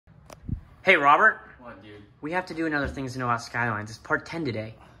Hey, Robert. What, dude? We have to do another Things to Know About Skylines. It's part 10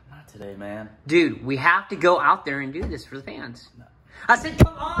 today. Not today, man. Dude, we have to go out there and do this for the fans. No. I said,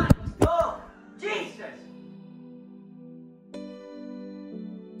 come on, let's go. Jesus.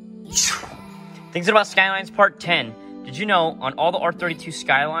 Things to Know About Skylines part 10. Did you know on all the R32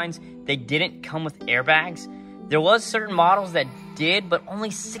 Skylines, they didn't come with airbags? There was certain models that did, but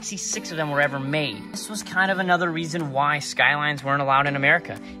only 66 of them were ever made. This was kind of another reason why Skylines weren't allowed in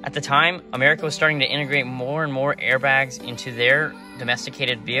America. At the time, America was starting to integrate more and more airbags into their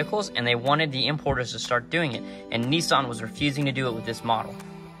domesticated vehicles, and they wanted the importers to start doing it. And Nissan was refusing to do it with this model.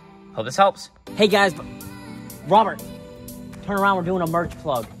 Hope this helps. Hey guys, Robert, turn around, we're doing a merch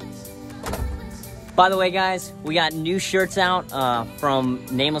plug. By the way, guys, we got new shirts out from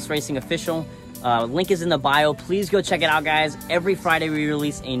Nameless Racing Official. Link is in the bio. Please go check it out, guys. Every Friday we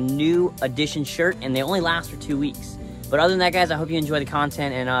release a new edition shirt, and they only last for 2 weeks. But other than that, guys, I hope you enjoy the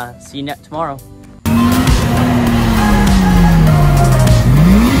content, and see you tomorrow.